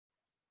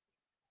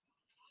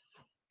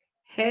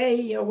Hey,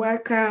 you're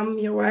welcome.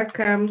 You're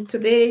welcome.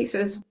 Today is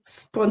a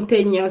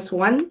spontaneous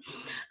one,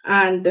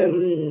 and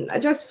I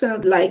just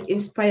felt like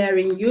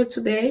inspiring you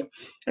today.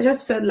 I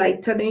just felt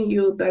like telling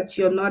you that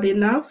you're not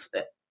enough,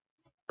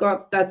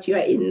 God, that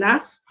you're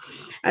enough.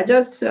 I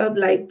just felt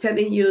like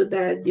telling you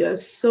that you're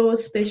so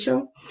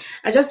special.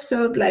 I just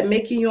felt like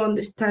making you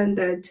understand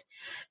that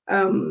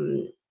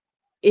um,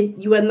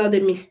 you are not a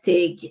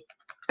mistake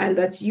and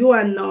that you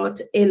are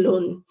not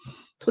alone.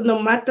 So,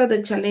 no matter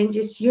the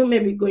challenges you may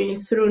be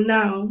going through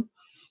now,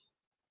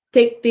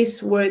 take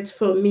these words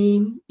from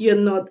me, you're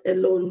not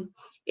alone.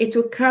 It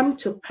will come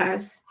to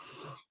pass.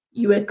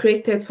 You were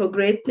created for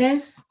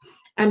greatness,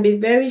 and be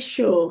very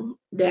sure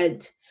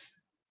that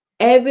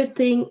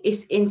everything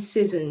is in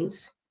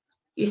seasons.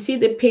 You see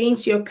the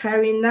pains you're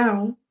carrying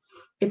now,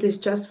 it is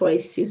just for a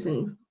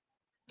season.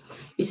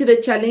 You see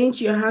the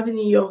challenge you're having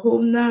in your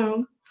home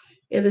now,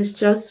 it is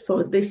just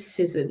for this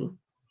season.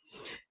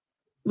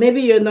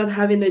 Maybe you're not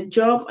having a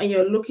job and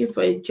you're looking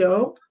for a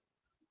job.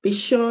 Be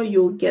sure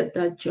you'll get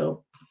that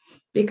job,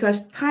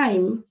 because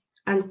time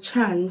and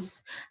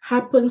chance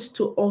happens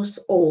to us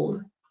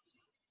all.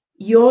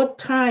 Your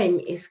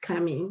time is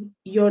coming,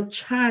 your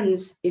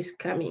chance is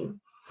coming.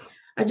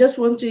 I just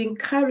want to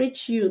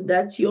encourage you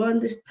that you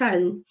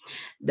understand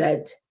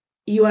that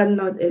you are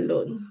not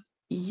alone.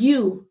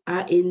 You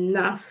are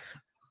enough.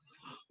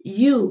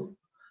 You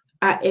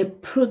are a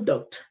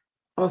product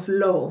of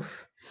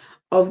love,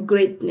 of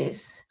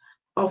greatness,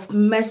 of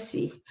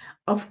mercy,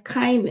 of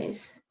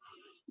kindness.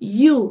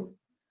 You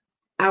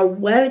are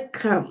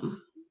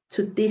welcome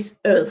to this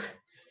earth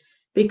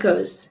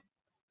because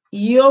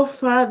your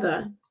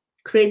Father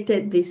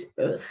created this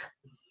earth.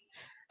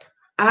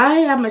 I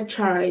am a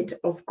child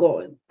of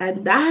God,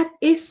 and that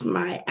is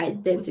my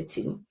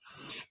identity.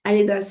 And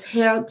it has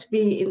helped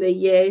me in the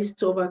years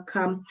to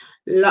overcome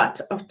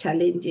lots of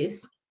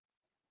challenges.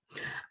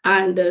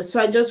 And so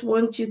I just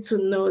want you to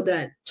know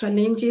that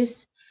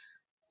challenges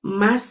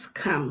must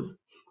come.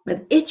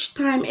 But each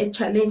time a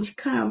challenge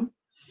comes,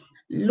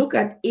 look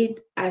at it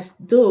as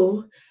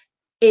though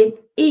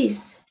it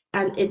is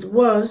and it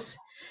was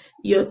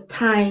your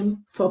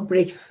time for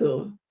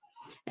breakthrough.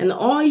 And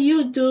all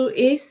you do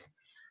is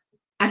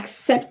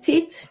accept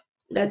it,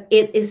 that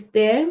it is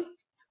there,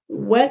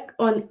 work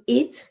on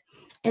it,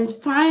 and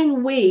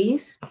find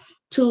ways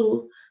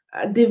to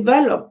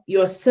develop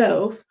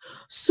yourself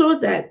so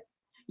that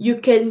you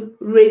can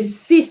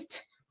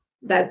resist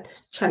that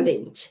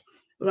challenge,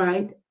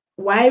 right?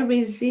 Why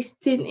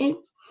resisting it?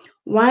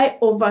 Why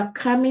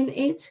overcoming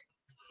it?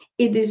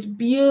 It is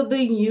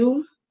building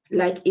you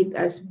like it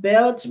has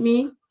built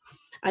me.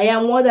 I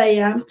am what I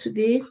am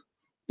today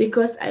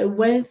because I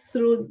went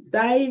through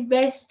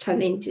diverse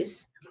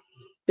challenges,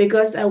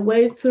 because I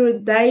went through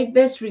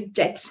diverse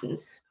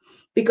rejections,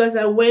 because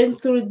I went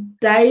through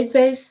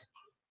diverse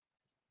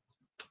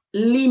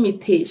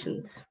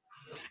limitations.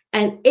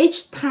 And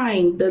each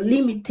time the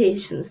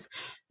limitations,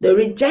 the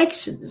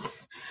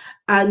rejections,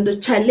 and the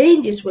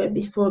challenges were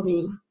before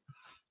me,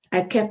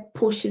 I kept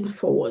pushing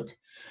forward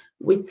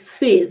with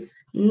faith,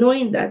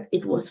 knowing that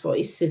it was for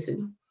a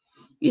season.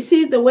 You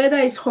see, the weather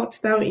is hot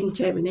now in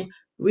Germany,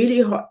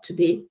 really hot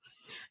today.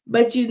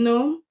 But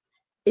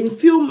in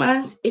few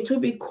months, it will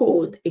be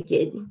cold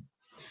again.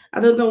 I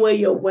don't know where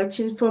you're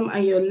watching from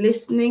and you're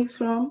listening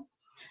from.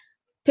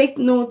 Take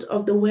note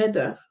of the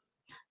weather.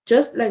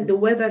 Just like the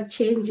weather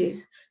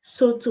changes,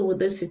 so too will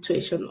the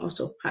situation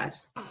also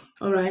pass.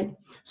 All right.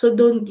 So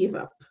don't give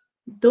up.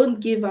 Don't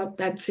give up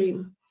that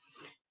dream.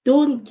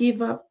 Don't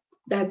give up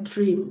that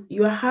dream.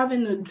 You are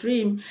having a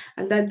dream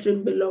and that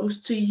dream belongs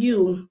to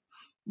you.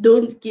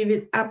 Don't give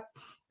it up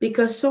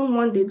because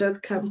someone did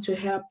not come to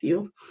help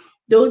you.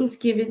 Don't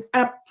give it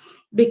up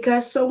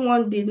because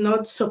someone did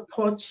not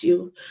support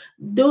you.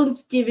 Don't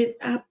give it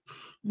up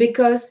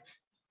because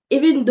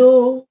even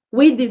though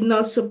we did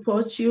not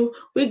support you,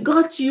 we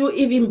got you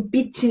even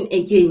beaten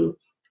again,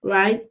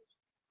 right?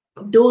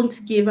 Don't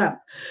give up.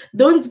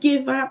 Don't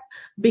give up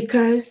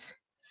because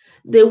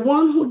the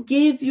one who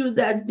gave you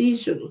that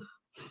vision,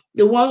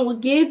 the one who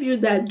gave you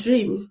that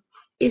dream,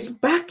 is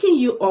backing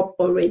you up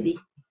already.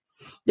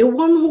 The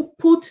one who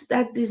put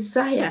that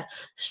desire,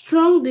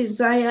 strong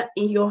desire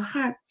in your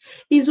heart,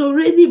 is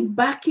already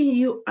backing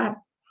you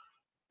up.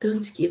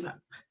 Don't give up.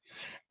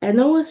 And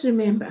always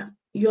remember,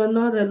 you're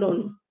not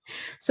alone.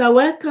 So I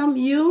welcome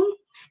you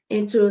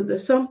into the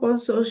Sampon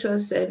Social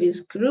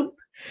Service Group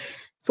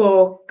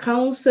for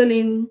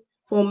counseling,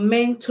 for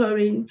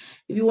mentoring.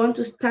 If you want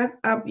to start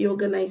up your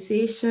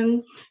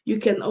organization, you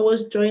can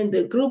always join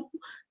the group.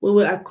 We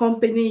will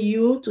accompany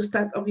you to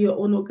start up your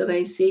own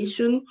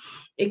organization.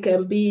 It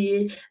can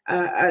be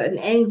an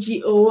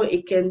NGO,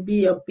 it can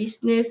be a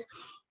business.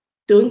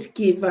 Don't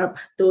give up.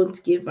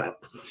 Don't give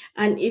up.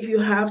 And if you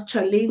have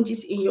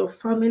challenges in your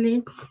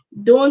family,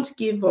 don't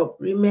give up.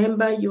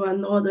 Remember, you are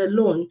not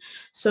alone.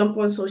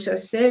 Someone Social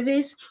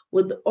Service,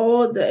 with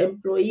all the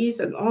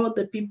employees and all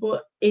the people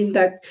in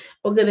that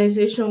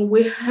organization,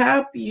 will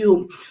help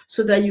you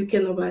so that you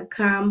can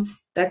overcome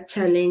that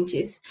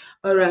challenges.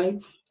 All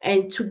right.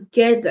 And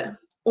together,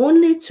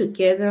 only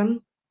together,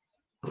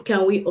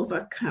 can we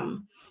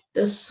overcome?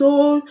 The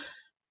sole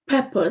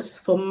purpose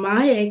for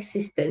my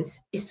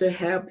existence is to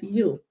help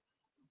you.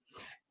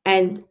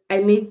 And I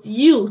need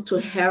you to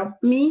help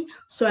me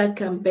so I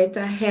can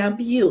better help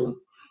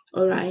you.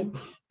 All right.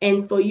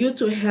 And for you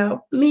to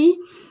help me,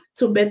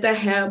 to better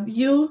help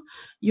you,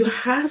 you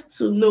have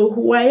to know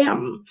who I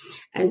am.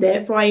 And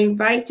therefore, I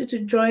invite you to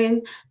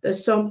join the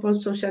Sompon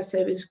Social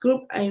Service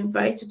Group. I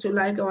invite you to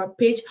like our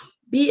page,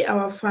 be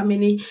our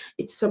family.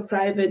 It's a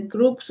private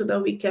group so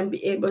that we can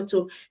be able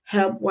to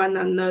help one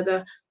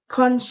another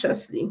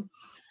consciously.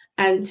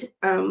 And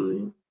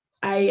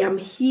I am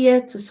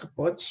here to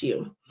support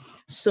you.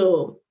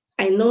 So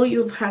I know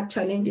you've had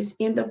challenges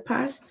in the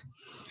past.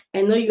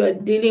 I know you are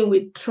dealing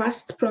with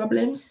trust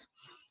problems.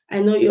 I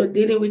know you're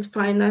dealing with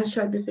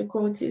financial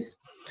difficulties.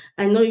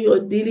 I know you're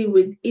dealing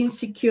with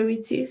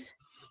insecurities.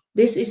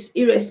 This is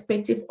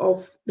irrespective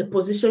of the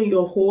position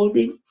you're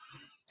holding.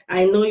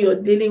 I know you're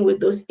dealing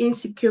with those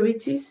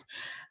insecurities.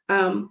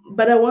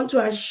 But I want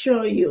to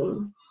assure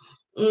you,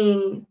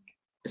 mm,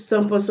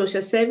 Sample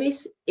Social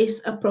Service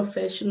is a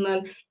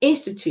professional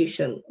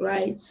institution,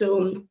 right?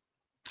 So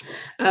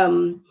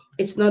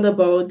it's not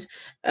about,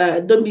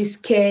 don't be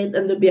scared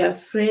and don't be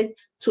afraid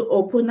to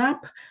open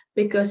up,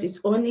 because it's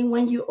only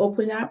when you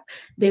open up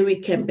that we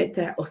can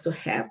better also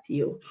help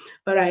you.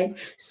 All right.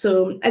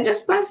 So I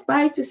just passed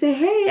by to say,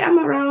 hey, I'm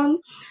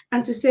around,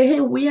 and to say,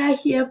 hey, we are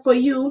here for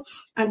you,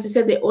 and to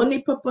say the only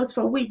purpose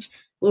for which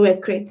we were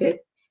created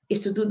is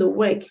to do the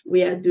work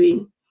we are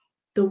doing,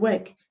 the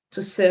work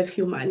to serve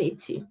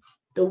humanity,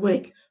 the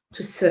work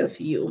to serve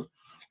you,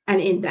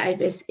 and in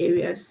diverse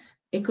areas,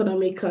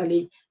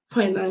 economically,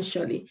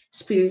 financially,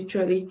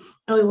 spiritually,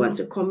 and we want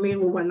to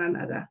commune with one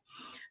another.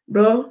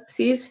 Bro,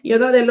 sis, you're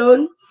not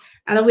alone,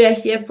 and we are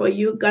here for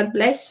you. God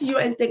bless you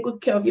and take good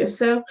care of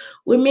yourself.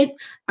 We meet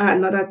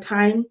another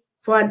time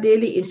for our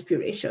daily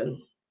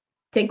inspiration.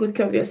 Take good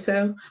care of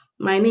yourself.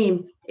 My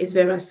name is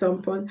Vera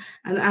Sompon,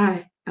 and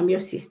I am your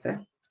sister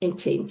in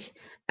change.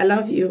 I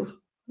love you.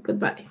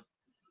 Goodbye.